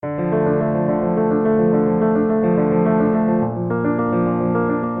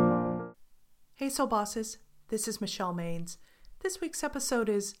Soul Bosses. This is Michelle Maines. This week's episode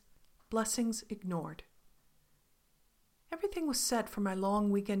is Blessings Ignored. Everything was set for my long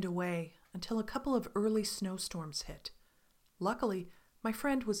weekend away until a couple of early snowstorms hit. Luckily, my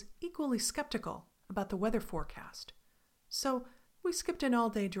friend was equally skeptical about the weather forecast. So we skipped an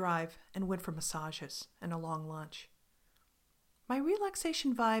all-day drive and went for massages and a long lunch. My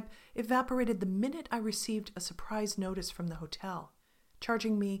relaxation vibe evaporated the minute I received a surprise notice from the hotel,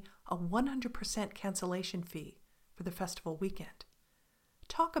 charging me a 100% cancellation fee for the festival weekend.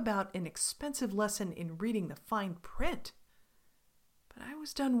 Talk about an expensive lesson in reading the fine print. But I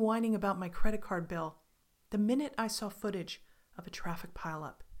was done whining about my credit card bill the minute I saw footage of a traffic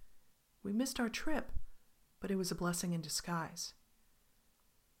pileup. We missed our trip, but it was a blessing in disguise.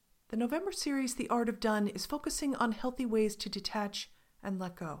 The November series, The Art of Done, is focusing on healthy ways to detach and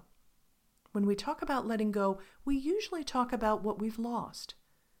let go. When we talk about letting go, we usually talk about what we've lost.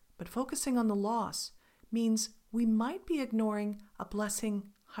 But focusing on the loss means we might be ignoring a blessing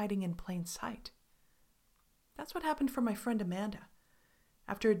hiding in plain sight. That's what happened for my friend Amanda.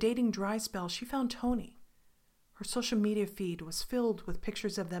 After a dating dry spell, she found Tony. Her social media feed was filled with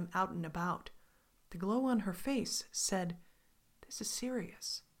pictures of them out and about. The glow on her face said, "This is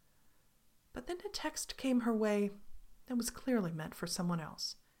serious." But then a text came her way that was clearly meant for someone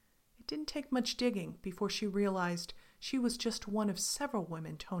else. It didn't take much digging before she realized she was just one of several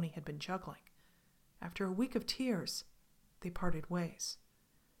women Tony had been juggling. After a week of tears, they parted ways.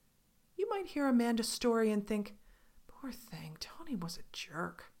 You might hear Amanda's story and think, poor thing, Tony was a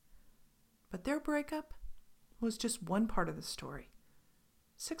jerk. But their breakup was just one part of the story.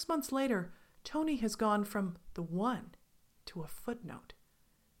 6 months later, Tony has gone from the one to a footnote.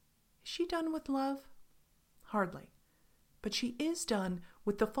 Is she done with love? Hardly. But she is done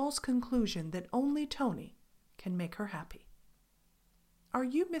with the false conclusion that only Tony can make her happy. Are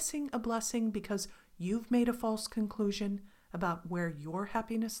you missing a blessing because you've made a false conclusion about where your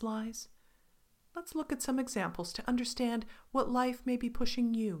happiness lies? Let's look at some examples to understand what life may be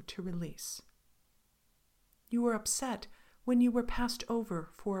pushing you to release. You were upset when you were passed over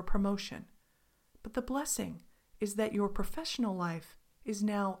for a promotion, but the blessing is that your professional life is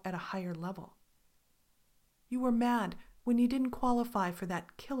now at a higher level. You were mad when you didn't qualify for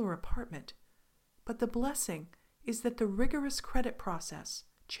that killer apartment, but the blessing is that the rigorous credit process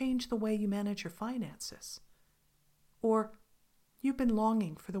changed the way you manage your finances. Or you've been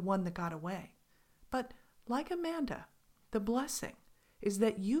longing for the one that got away, but like Amanda, the blessing is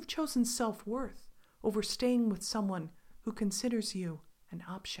that you've chosen self-worth over staying with someone who considers you an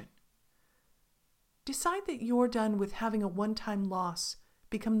option. Decide that you're done with having a one-time loss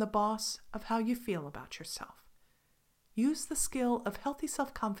become the boss of how you feel about yourself. Use the skill of healthy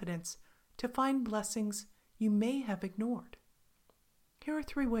self-confidence to find blessings you may have ignored. Here are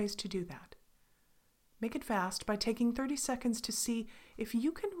 3 ways to do that. Make it fast by taking 30 seconds to see if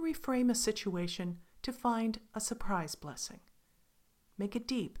you can reframe a situation to find a surprise blessing. Make it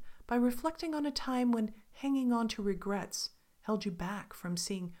deep by reflecting on a time when hanging on to regrets held you back from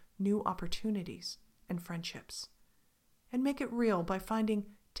seeing new opportunities and friendships. And make it real by finding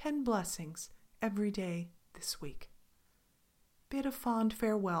 10 blessings every day this week. Bid a fond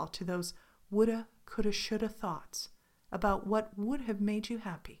farewell to those woulda, coulda, shoulda thoughts about what would have made you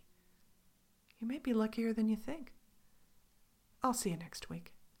happy. You may be luckier than you think. I'll see you next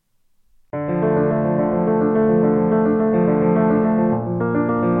week.